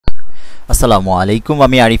আসসালামু আলাইকুম,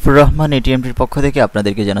 আমি আরিফুর রহমান এটিএমটির পক্ষ থেকে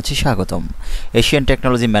আপনাদেরকে জানাচ্ছি স্বাগতম। Asian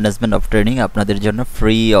technology management of training আপনাদের জন্য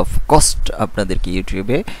ফ্রি অফ কস্ট আপনাদেরকে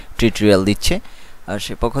ইউটিউবে টিউটোরিয়াল দিচ্ছে। আর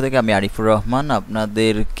সে পক্ষ থেকে আমি আরিফুর রহমান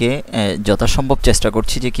আপনাদেরকে যথাসম্ভব চেষ্টা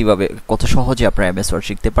করছি যে কিভাবে কত সহজে আপনারা এমএস ওয়ার্ড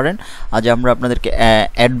শিখতে পারেন। আজ আমরা আপনাদেরকে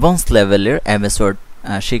অ্যাডভান্স লেভেলের এমএস ওয়ার্ড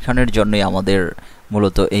শেখানোর জন্যই আমাদের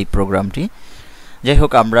মূলত এই প্রোগ্রামটি। যাই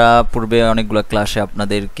হোক, আমরা পূর্বে অনেকগুলো ক্লাসে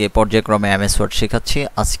আপনাদেরকে পর্যায়ক্রমে এমএস ওয়ার্ড শেখাচ্ছি।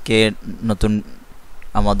 আজকে নতুন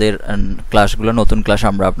আমাদের ক্লাসগুলো নতুন ক্লাস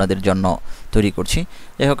আমরা আপনাদের জন্য তৈরি করছি।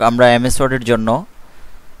 যাই হোক, আমরা এমএস ওয়ার্ডের জন্য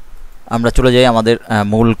আমরা চলে যাই আমাদের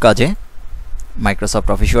মূল কাজে। মাইক্রোসফট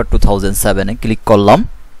অফিস ওয়ার্ড 2007-এ ক্লিক করলাম,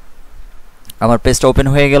 আমার পেজটা ওপেন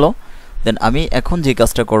হয়ে গেল। দেন আমি এখন যে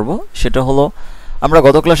কাজটা করব সেটা হলো, আমরা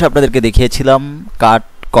গত ক্লাসে আপনাদেরকে দেখিয়েছিলাম কাট,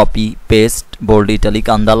 copy, paste, bold, italic,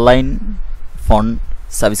 underline, font,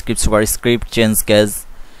 subscript, superscript, change ক্যাজ,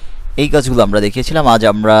 এই কাজগুলো আমরা দেখিয়েছিলাম। আজ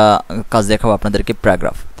আমরা কাজ দেখাবো আপনাদেরকে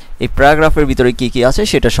প্যারাগ্রাফ। এই প্যারাগ্রাফের ভিতরে কি কি আছে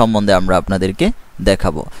সেটা সম্বন্ধে আমরা আপনাদেরকে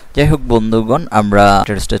দেখাবো। যাই হোক বন্ধুগণ, আমরা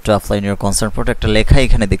অফলাইনের কনসার্ট একটা লেখা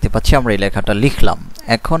এখানে দেখতে পাচ্ছি, আমরা এই লেখাটা লিখলাম।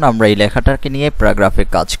 এখন আমরা এই লেখাটাকে নিয়ে প্যারাগ্রাফে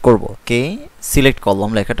কাজ করব। সিলেক্ট করলাম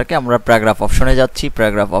লেখাটাকে, আমরা প্যারাগ্রাফ অপশনে যাচ্ছি।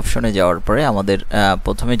 প্যারাগ্রাফ অপশনে যাওয়ার পরে আমাদের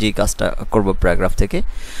প্রথমে যেই কাজটা করব প্যারাগ্রাফ থেকে,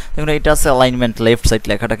 দেখুন এটা আছে অ্যালাইনমেন্ট লেফট সাইড।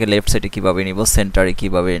 লেখাটাকে লেফট সাইডে কীভাবে নিব, সেন্টারে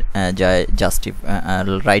কীভাবে যায়,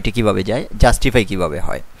 রাইটে কীভাবে যায়, জাস্টিফাই কীভাবে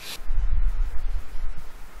হয়।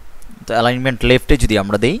 তো অ্যালাইনমেন্ট লেফটে যদি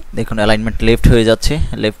আমরা দেই, দেখুন অ্যালাইনমেন্ট লেফট হয়ে যাচ্ছে।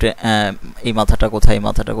 লেফটে এই মাথাটা কোথায়,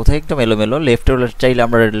 মাথাটা কোথায়, একদম এলোমেলো। লেফটে চাইলে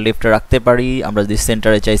আমরা লেফটে রাখতে পারি, আমরা যদি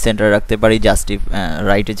সেন্টারে চাই সেন্টারে রাখতে পারি,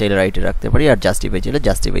 রাইটে চাইলে রাইটে রাখতে পারি, আর জাস্টিফাই চাইলে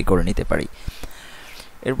জাস্টিফাই করে নিতে পারি।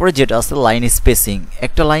 এরপরে যেটা আছে লাইন স্পেসিং,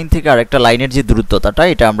 একটা লাইন থেকে আর একটা লাইনের যে দূরত্বটা,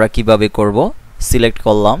 এটা আমরা কিভাবে করব। সিলেক্ট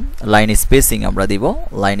করলাম, লাইন স্পেসিং আমরা দিব।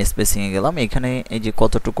 লাইন স্পেসিংয়ে গেলাম, এখানে এই যে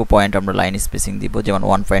কতটুকু পয়েন্ট আমরা লাইন স্পেসিং দিব, যেমন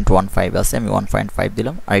 1.15 আছে, আমি 1.5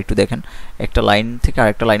 দিলাম। আর একটু দেখেন একটা লাইন থেকে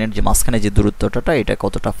আরেকটা লাইনের যে মাঝখানে যে দূরত্বটা, এটা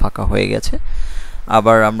কতটা ফাঁকা হয়ে গেছে।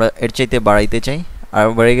 আবার আমরা এর চাইতে বাড়াইতে চাই,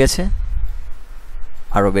 আরও বেড়ে গেছে,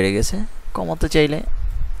 আরও বেড়ে গেছে। কমাতে চাইলে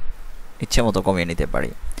ইচ্ছে মতো কমিয়ে নিতে পারি।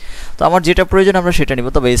 তো আমার যেটা প্রয়োজন আমরা সেটা নিব,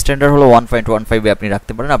 তবে স্ট্যান্ডার্ড হলো 1.15 আপনি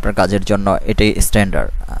রাখতে পারেন আপনার কাজের জন্য, এটাই স্ট্যান্ডার্ড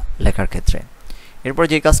লেখার ক্ষেত্রে। এরপর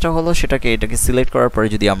যে কাজটা হলো এটাকে সিলেক্ট করার পরে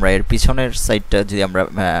যদি আমরা এর পিছনের সাইডটা যদি আমরা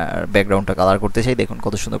ব্যাকগ্রাউন্ডটা কালার করতে চাই, দেখুন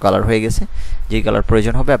কত সুন্দর কালার হয়ে গেছে। যেই কালার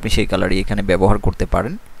প্রয়োজন হবে আপনি সেই কালারই এখানে ব্যবহার করতে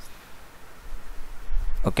পারেন।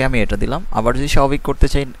 ওকে, আমি এটা দিলাম। আবার যদি স্বাভাবিক করতে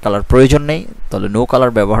চাই, কালার প্রয়োজন নেই, তাহলে নো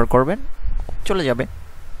কালার ব্যবহার করবেন, চলে যাবে।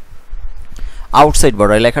 আউটসাইড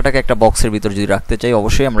বর্ডার, লেখাটাকে একটা বক্সের ভিতর যদি রাখতে চাই,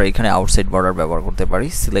 অবশ্যই আমরা এখানে আউটসাইড বর্ডার ব্যবহার করতে পারি।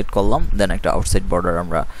 সিলেক্ট করলাম, দেন একটা আউটসাইড বর্ডার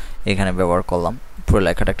আমরা এখানে ব্যবহার করলাম। পুরো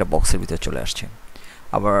লেখাটা একটা বক্সের ভিতর চলে আসছে।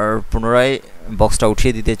 আবার পুনরায় বক্সটা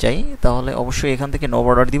উঠিয়ে দিতে চাই, তাহলে অবশ্যই এখান থেকে নো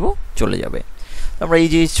বর্ডার দিব, চলে যাবে। আমরা এই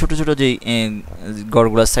যে ছোটো ছোটো যেই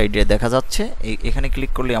গড়গুলোর সাইডে দেখা যাচ্ছে, এখানে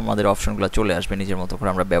ক্লিক করলে আমাদের অপশনগুলো চলে আসবে, নিজের মতো করে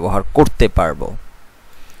আমরা ব্যবহার করতে পারবো।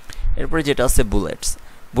 এরপরে যেটা আছে বুলেটস,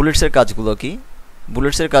 বুলেটসের কাজগুলো কি,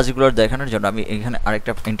 বুলেটসের কাজগুলো দেখানোর জন্য আমি এখানে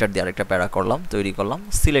আরেকটা এন্টার দিয়ে আরেকটা প্যারা করলাম, তৈরি করলাম।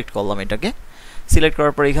 সিলেক্ট করলাম, এটাকে সিলেক্ট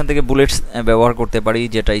করার পর এখান থেকে বুলেটস ব্যবহার করতে পারি,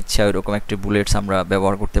 যেটা ইচ্ছা ওইরকম একটি বুলেটস আমরা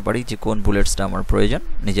ব্যবহার করতে পারি, যে কোন বুলেটসটা আমার প্রয়োজন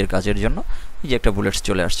নিজের কাজের জন্য। এই যে একটা বুলেটস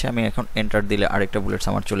চলে আসছে, আমি এখন এন্টার দিলে আরেকটা বুলেটস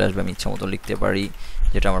আমার চলে আসবে, আমি ইচ্ছা মতো লিখতে পারি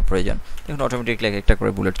যেটা আমার প্রয়োজন। দেখুন অটোমেটিকলি একটা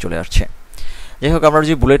করে বুলেট চলে আসছে। যাই হোক, আমরা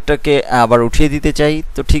যদি বুলেটটাকে আবার উঠিয়ে দিতে চাই,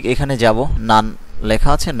 তো ঠিক এখানে যাব, নান লেখা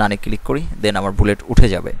আছে, নানে ক্লিক করি, দেন আমার বুলেট উঠে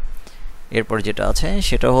যাবে। এরপর যেটা আছে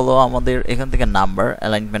সেটা হলো আমাদের এখান থেকে নাম্বার,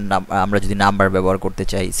 অ্যালাইনমেন্ট আমরা যদি নাম্বার ব্যবহার করতে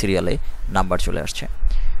চাই, সিরিয়ালে নাম্বার চলে আসছে।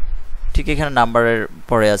 ঠিক এখানে নাম্বারের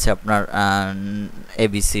পরে আছে আপনার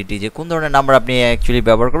ABCD, যে কোন ধরনের নাম্বার আপনি অ্যাকচুয়ালি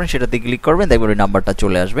ব্যবহার করবেন সেটাতে ক্লিক করবেন, দেখবেন ওই নাম্বারটা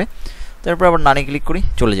চলে আসবে। তারপর আবার নানে ক্লিক করি,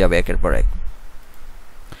 চলে যাবে একের পর এক।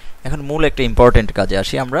 এখন মূল একটা ইম্পর্টেন্ট কাজে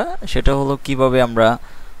আসি আমরা, সেটা হলো কিভাবে আমরা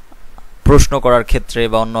প্রশ্ন করার ক্ষেত্রে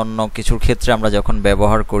বা অন্য কিছুর ক্ষেত্রে আমরা যখন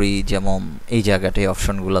ব্যবহার করি, যেমন এই জায়গাটায়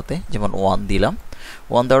অপশনগুলোতে, যেমন 1 দিলাম,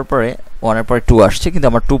 1 দেওয়ার পরে 1-এর পরে 2 আসছে, কিন্তু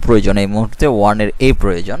আমার 2 প্রয়োজন, এই মুহূর্তে 1-এর A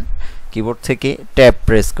প্রয়োজন। কিবোর্ড থেকে ট্যাব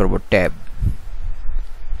প্রেস করব, ট্যাব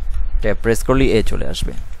প্রেস করলেই A চলে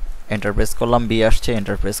আসবে। এন্টার প্রেস করলাম, B আসছে,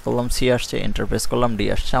 এন্টার প্রেস করলাম, C আসছে, এন্টার প্রেস করলাম, D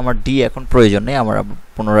আসছে। আমার D এখন প্রয়োজন নেই, আমার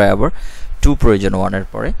পুনরায় আবার 2 প্রয়োজন 1-এর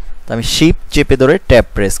পরে। তো আমি শিফট চেপে ধরে ট্যাব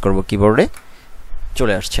প্রেস করব কিবোর্ডে,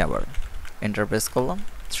 চলে আসছে। আবার এন্টার প্রেস করলাম,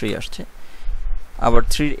 3 আসছে। আবার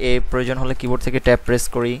 3A প্রয়োজন হলে কিবোর্ড থেকে ট্যাব প্রেস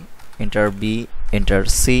করি, এন্টার B, এন্টার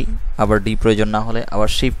C। আবার D প্রয়োজন না হলে আবার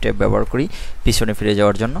শিফট ট্যাব ব্যবহার করি পিছনে ফিরে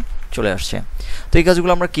যাওয়ার জন্য, চলে আসছে। তো এই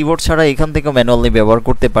কাজগুলো আমরা কিবোর্ড ছাড়া এখান থেকে ম্যানুয়ালি ব্যবহার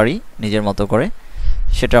করতে পারি নিজের মতো করে,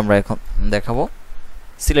 সেটা আমরা এখন দেখাবো।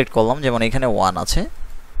 সিলেক্ট করলাম, যেমন এখানে 1 আছে,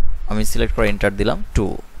 আমি সিলেক্ট করে এন্টার দিলাম,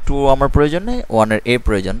 2 টু আমার প্রয়োজন নেই, 1 এর এ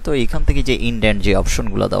প্রয়োজন। তো এইখান থেকে যে ইনডেন্ট যে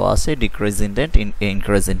অপশনগুলো দেওয়া আছে, ডিক্রিজ ইনডেন্ট,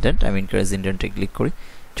 ইনক্রিজ ইনডেন্ট, আমি ইনক্রিজ ইনডেন্টে ক্লিক করি,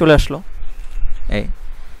 চলে আসলো। এই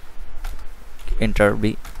এন্টার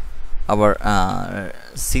বি, আবার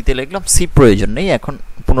সিতে লিখলাম, সি প্রয়োজন নেই, এখন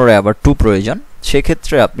পুনরায় আবার 2 প্রয়োজন,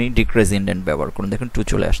 সেক্ষেত্রে আপনি ডিক্রিজ ইনডেন্ট ব্যবহার করুন। দেখুন 2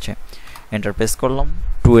 চলে আসছে, এন্টার প্রেস করলাম।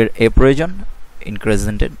 2 এর এ প্রয়োজন, ইনক্রিজ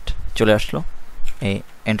ইনডেন্ট চলে আসলো, এই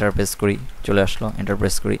এন্টার প্রেস করি, চলে আসলো, এন্টার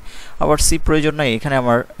প্রেস করি। আবার সি প্রয়োজন নয়, এখানে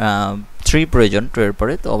আমার 3 প্রয়োজন 2 এর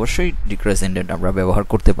পরে, তো অবশ্যই ডিক্রিজ ইনডেন্ট আমরা ব্যবহার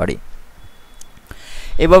করতে পারি।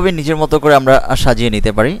 এভাবে নিজের মতো করে আমরা সাজিয়ে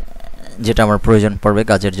নিতে পারি যেটা আমার প্রয়োজন পড়বে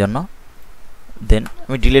কাজের জন্য। দেন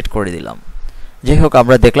আমি ডিলিট করে দিলাম। যাই হোক,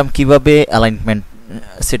 আমরা দেখলাম কিভাবে অ্যালাইনমেন্ট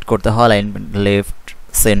সেট করতে হয়। Alignment left,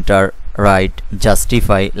 centre, right,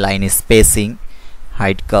 justify, line spacing,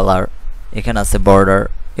 hide colour, এখানে আছে বর্ডার,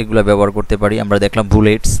 এগুলো ব্যবহার করতে পারি। আমরা দেখলাম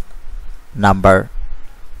বুলেটস, নাম্বার,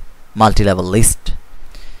 মাল্টিলেভেল লিস্ট।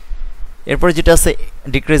 এরপরে যেটা আছে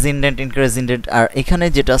ডিক্রিজ ইনডেন্ট, ইনক্রিজ ইনডেন্ট, আর এখানে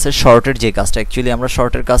যেটা আছে শর্টের যে কাজটা, অ্যাকচুয়ালি আমরা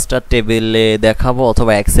শর্টের কাজটা টেবিলে দেখাবো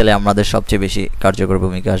অথবা এক্সেলে আমাদের সবচেয়ে বেশি কার্যকর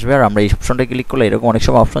ভূমিকা আসবে। আর আমরা এই অপশনটা ক্লিক করলে এরকম অনেক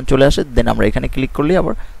সময় অপশন চলে আসে, দেন আমরা এখানে ক্লিক করলে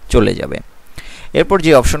আবার চলে যাবে। এরপর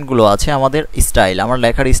যে অপশনগুলো আছে আমাদের স্টাইল, আমার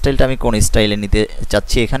লেখার স্টাইলটা আমি কোন স্টাইলে নিতে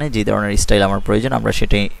চাচ্ছি, এখানে যে ধরনের স্টাইল আমার প্রয়োজন আমরা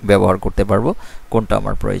সেটাই ব্যবহার করতে পারবো। কোনটা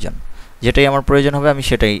আমার প্রয়োজন, যেটাই আমার প্রয়োজন হবে আমি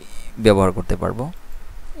সেটাই ব্যবহার করতে পারবো।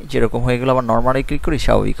 যেরকম হয়ে গেল আবার নর্মালি ক্লিক করি,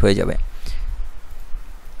 স্বাভাবিক হয়ে যাবে।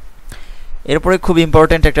 এরপরে খুব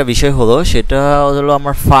ইম্পর্ট্যান্ট একটা বিষয় হলো, সেটা হলো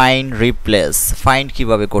আমার ফাইন্ড রিপ্লেস। ফাইন্ড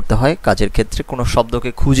কিভাবে করতে হয় কাজের ক্ষেত্রে, কোনো শব্দকে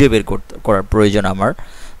খুঁজে বের করার প্রয়োজন আমার,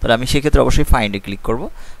 তাহলে আমি সেক্ষেত্রে অবশ্যই ফাইন্ডে ক্লিক করব।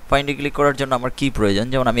 ফাইন্ডে ক্লিক করার জন্য আমার কি প্রয়োজন,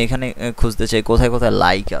 যেমন আমি এখানে খুঁজতে চাই কোথায় কোথায়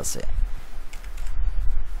লাইক আছে।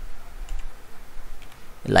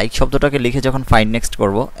 লাইক শব্দটাকে লিখে যখন ফাইন্ড নেক্সট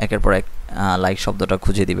করব, একের পর এক লাইক শব্দটা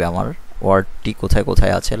খুঁজে দিবে আমার ওয়ার্ডটি কোথায়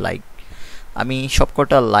কোথায় আছে। লাইক, আমি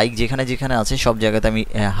সবকটা লাইক যেখানে যেখানে আছে সব জায়গাতে আমি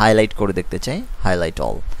হাইলাইট করে দেখতে চাই, হাইলাইট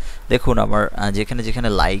অল। দেখুন আমার যেখানে যেখানে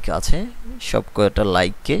লাইক আছে সবকটা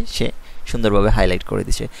লাইককে সে সুন্দরভাবে হাইলাইট করে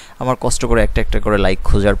দিচ্ছে। আমার কষ্ট করে একটা একটা করে লাইক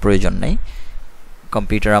খোঁজার প্রয়োজন নেই,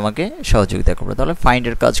 কম্পিউটার আমাকে সহযোগিতা করবে। তাহলে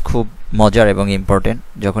ফাইন্ডের কাজ খুব মজার এবং ইম্পর্টেন্ট,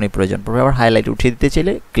 যখনই প্রয়োজন পড়বে। আবার হাইলাইট উঠিয়ে দিতে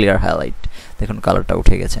চাইলে ক্লিয়ার হাইলাইট, দেখুন কালারটা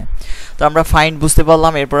উঠে গেছে। তো আমরা ফাইন্ড বুঝতে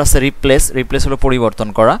পারলাম। এরপর আছে রিপ্লেস। রিপ্লেস হলো পরিবর্তন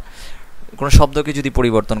করা। কোনো শব্দকে যদি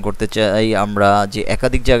পরিবর্তন করতে চাই আমরা, যে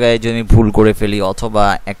একাধিক জায়গায় যদি ভুল করে ফেলি অথবা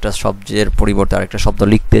একটা শব্দের পরিবর্তে আরেকটা শব্দ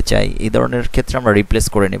লিখতে চাই, এই ধরনের ক্ষেত্রে আমরা রিপ্লেস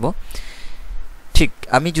করে নেব। ঠিক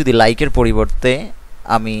আমি যদি লাইকের পরিবর্তে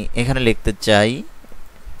আমি এখানে লিখতে চাই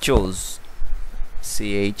চোজ,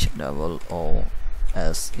 CHOOS,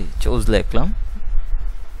 চোজ লিখলাম।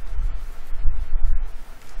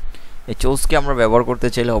 এই চোজকে আমরা ব্যবহার করতে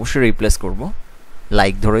চাইলে অবশ্যই রিপ্লেস করব।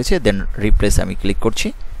 লাইক ধরেছে, দেন রিপ্লেস আমি ক্লিক করছি,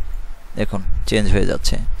 দেখুন চেঞ্জ হয়ে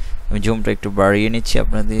যাচ্ছে। আমি জুমটা একটু বাড়িয়ে নিচ্ছি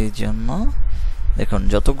আপনাদের জন্য। দেখুন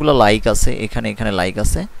যতগুলো লাইক আছে এখানে এখানে লাইক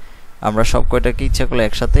আছে, আমরা সব কয়টাকে ইচ্ছা করলে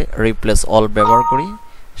একসাথে রিপ্লেস অল ব্যবহার করি,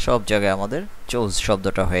 সব জায়গায় আমাদের চুজ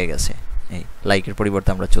শব্দটা হয়ে গেছে। এই লাইকের পরিবর্তে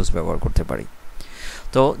আমরা চুজ ব্যবহার করতে পারি।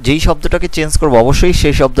 তো যেই শব্দটাকে চেঞ্জ করব অবশ্যই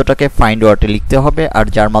সেই শব্দটাকে ফাইন্ড ওয়ার্ডে লিখতে হবে, আর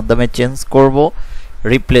যার মাধ্যমে চেঞ্জ করব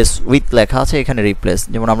রিপ্লেস উইথ লেখা আছে এখানে রিপ্লেস।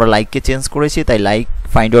 যেমন আমরা লাইককে চেঞ্জ করেছি তাই লাইক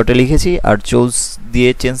ফাইন্ড ওয়ার্ডে লিখেছি, আর চুজ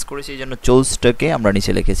দিয়ে চেঞ্জ করেছি এই জন্য চুজটাকে আমরা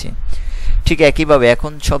নিচে লিখেছি। ঠিক একইভাবে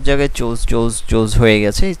এখন সব জায়গায় চুজ চুজ চুজ হয়ে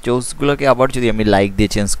গেছে। চুজগুলোকে আবার যদি আমি লাইক দিয়ে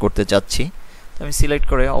চেঞ্জ করতে চাচ্ছি তো আমি সিলেক্ট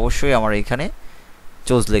করে অবশ্যই আমার এখানে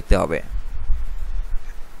চুজ লিখতে হবে।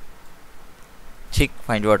 ঠিক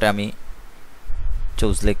ফাইন্ড ওয়ার্ডে আমি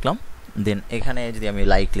চুজ লিখলাম, দেন এখানে যদি আমি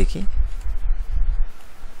লাইক লিখি,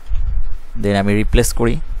 দেন আমি রিপ্লেস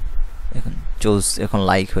করি, এখন চুজ এখন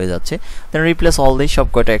লাইক হয়ে যাচ্ছে, দেন রিপ্লেস অল দিয়ে সব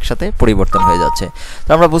কয়টা একসাথে পরিবর্তন হয়ে যাচ্ছে। তো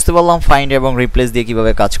আমরা বুঝতে পারলাম ফাইন্ড এবং রিপ্লেস দিয়ে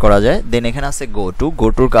কিভাবে কাজ করা যায়। দেন এখানে আছে গো টু। গো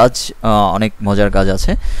টুর কাজ অনেক মজার কাজ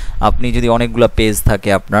আছে। আপনি যদি অনেকগুলো পেজ থাকে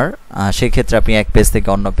আপনার, সেক্ষেত্রে আপনি এক পেজ থেকে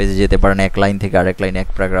অন্য পেজে যেতে পারেন, এক লাইন থেকে আরেক লাইন, এক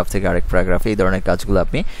প্যারাগ্রাফ থেকে আরেক প্যারাগ্রাফ, এই ধরনের কাজগুলো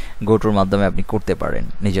আপনি গো টুর মাধ্যমে আপনি করতে পারেন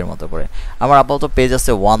নিজের মতো করে। আমার আপাতত পেজ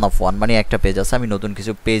আছে 1 of 1, মানে একটা পেজ আছে, আমি নতুন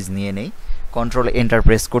কিছু পেজ নিয়ে নেই, কন্ট্রোল এন্টার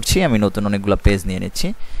প্রেস করছি, আমি নতুন অনেকগুলো পেজ নিয়ে নিচ্ছি।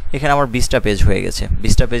 এখানে আমার 20টা পেজ হয়ে গেছে,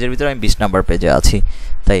 20টা পেজের ভিতরে আমি 20 নাম্বার পেজে আছি।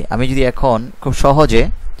 তাই আমি যদি এখন খুব সহজে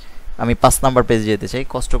আমি 5 নাম্বার পেজে যেতে চাই,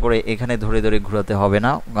 কষ্ট করে এখানে ধরে ধরে ঘোরাতে হবে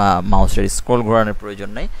না, মাউসের স্ক্রল ঘোরানোর প্রয়োজন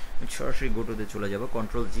নেই, আমি সরাসরি গোটুতে চলে যাব।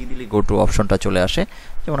 কন্ট্রোল জি দিলে গোটু অপশনটা চলে আসে।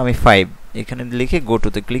 যেমন আমি 5 এখানে লিখে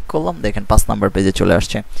গোটুতে ক্লিক করলাম, দেখেন 5 নাম্বার পেজে চলে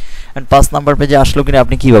আসছে। অ্যান্ড 5 নাম্বার পেজে আসলো কিনা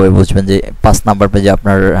আপনি কীভাবে বুঝবেন যে 5 নাম্বার পেজে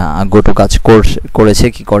আপনার গোটু কাজ করেছে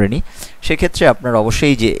কি করেনি? সেক্ষেত্রে আপনার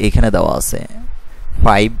অবশ্যই যে এখানে দেওয়া আছে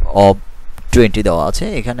 5 of 20 দেওয়া আছে,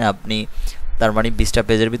 এখানে আপনি তার মানে 20টা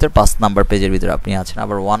পেজের ভিতর 5 নাম্বার পেজের ভিতরে আপনি আছেন।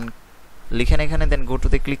 আবার 1 লিখেন এখানে, দেন গো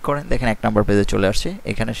টুতে ক্লিক করেন, দেখেন 1 নাম্বার পেজে চলে আসছে,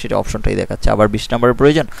 এখানে সেটা অপশনটাই দেখাচ্ছে। আবার 20 নাম্বারের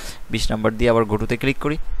প্রয়োজন, 20 নাম্বার দিয়ে আবার গো টুতে ক্লিক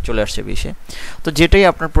করি, চলে আসছে 20-এ। তো যেটাই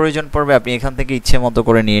আপনার প্রয়োজন পড়বে আপনি এখান থেকে ইচ্ছে মতো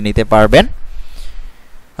করে নিয়ে নিতে পারবেন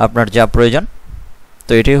আপনার যা প্রয়োজন।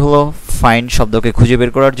 তো এটাই হলো ফাইন্ড শব্দকে খুঁজে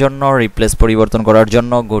বের করার জন্য, রিপ্লেস পরিবর্তন করার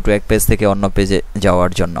জন্য, গো টু এক পেজ থেকে অন্য পেজে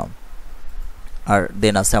যাওয়ার জন্য। আর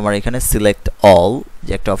দেন আছে আমার এখানে সিলেক্ট অল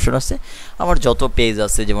যে একটা অপশন আছে, আমার যত পেজ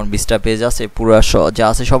আছে, যেমন 20টা পেজ আছে, পুরো যা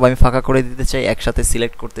আছে সব আমি ফাঁকা করে দিতে চাই, একসাথে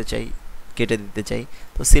সিলেক্ট করতে চাই, কেটে দিতে চাই।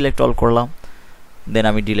 তো সিলেক্ট অল করলাম, দেন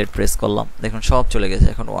আমি ডিলিট প্রেস করলাম, দেখুন সব চলে গেছে,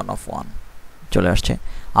 এখন 1 of 1 চলে আসছে।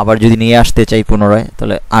 আবার যদি নিয়ে আসতে চাই পুনরায়,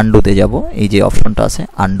 তাহলে আন্ডুতে যাব, এই যে অপশনটা আছে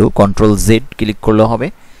আন্ডু, কন্ট্রোল জেড ক্লিক করলে হবে,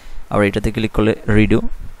 আবার এটাতে ক্লিক করলে রিডু।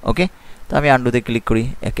 ওকে, তো আমি আন্ডুতে ক্লিক করি,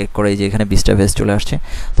 এক এক করে এই যে এখানে 20টা পেজ চলে আসছে।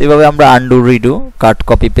 তো এইভাবে আমরা আন্ডু, রিডু, কাট,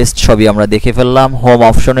 কপি, পেস্ট সবই আমরা দেখে ফেললাম। হোম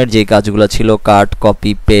অপশনের যে কাজগুলো ছিল, কাট,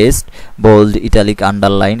 copy, paste, bold, italic,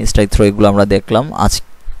 underline, strike throw, এগুলো আমরা দেখলাম।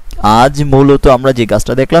 আজ মূলত আমরা যে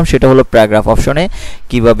কাজটা দেখলাম সেটা হলো প্যারাগ্রাফ অপশনে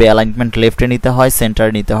কিভাবে অ্যালাইনমেন্ট লেফটে নিতে হয়,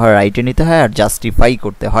 সেন্টারে নিতে হয়, রাইটে নিতে হয়, আর জাস্টিফাই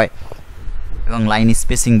করতে হয়, এবং লাইন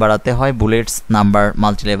স্পেসিং বাড়াতে হয়, বুলেটস, নাম্বার,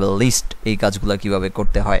 মাল্টিলেভেল, লিস্ট, এই কাজগুলো কিভাবে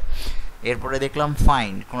করতে হয়। এরপরে দেখলাম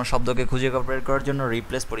ফাইন্ড, কোনো শব্দকে খুঁজে বের করার জন্য,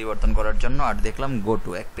 রিপ্লেস পরিবর্তন করার জন্য, আর দেখলাম গো টু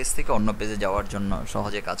এক পেজ থেকে অন্য পেজে যাওয়ার জন্য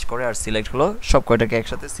সহজে কাজ করে। আর সিলেক্ট হলো সব কয়টাকে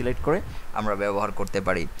একসাথে সিলেক্ট করে আমরা ব্যবহার করতে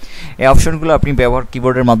পারি। এই অপশনগুলো আপনি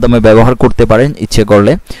কিবোর্ডের মাধ্যমে ব্যবহার করতে পারেন ইচ্ছে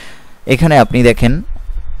করলে। এখানে আপনি দেখেন,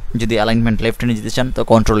 যদি অ্যালাইনমেন্ট লেফটে নিতে চান তো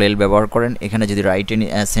কন্ট্রোল এল ব্যবহার করেন, এখানে যদি রাইটে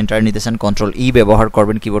সেন্টারে নিতে চান কন্ট্রোল ই ব্যবহার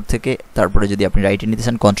করবেন কিবোর্ড থেকে, তারপরে যদি আপনি রাইটে নিতে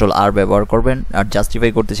চান কন্ট্রোল আর ব্যবহার করবেন, আর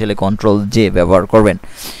জাস্টিফাই করতে চাইলে কন্ট্রোল জে ব্যবহার করবেন।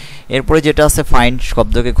 এরপরে যেটা আছে ফাইন্ড,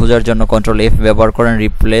 শব্দকে খোঁজার জন্য কন্ট্রোল এফ ব্যবহার করেন,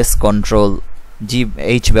 রিপ্লেস কন্ট্রোল জি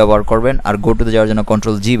এইচ ব্যবহার করবেন, আর গো টুতে যাওয়ার জন্য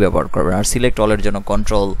কন্ট্রোল জি ব্যবহার করবেন, আর সিলেক্ট অলের জন্য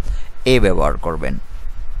কন্ট্রোল এ ব্যবহার করবেন।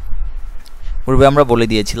 পূর্বে আমরা বলে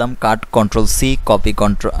দিয়েছিলাম কাট কন্ট্রোল সি, কপি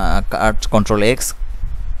কাট control x,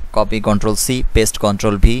 copy control C, paste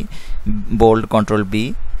control V, bold control B,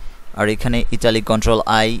 আর এখানে italic control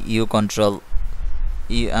I, you control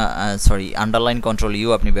underline control you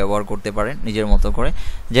আপনি ব্যবহার করতে পারেন নিজের মতো করে।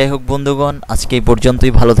 যাই হোক বন্ধুগণ, আজকে এই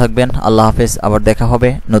পর্যন্তই, ভালো থাকবেন, আল্লাহ হাফেজ। আবার দেখা হবে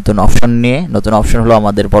নতুন অপশন নিয়ে। নতুন অপশন হলো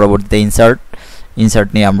আমাদের পরবর্তীতে ইনসার্ট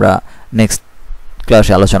নিয়ে আমরা নেক্সট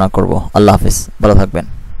ক্লাসে আলোচনা করব। আল্লাহ হাফেজ, ভালো থাকবেন।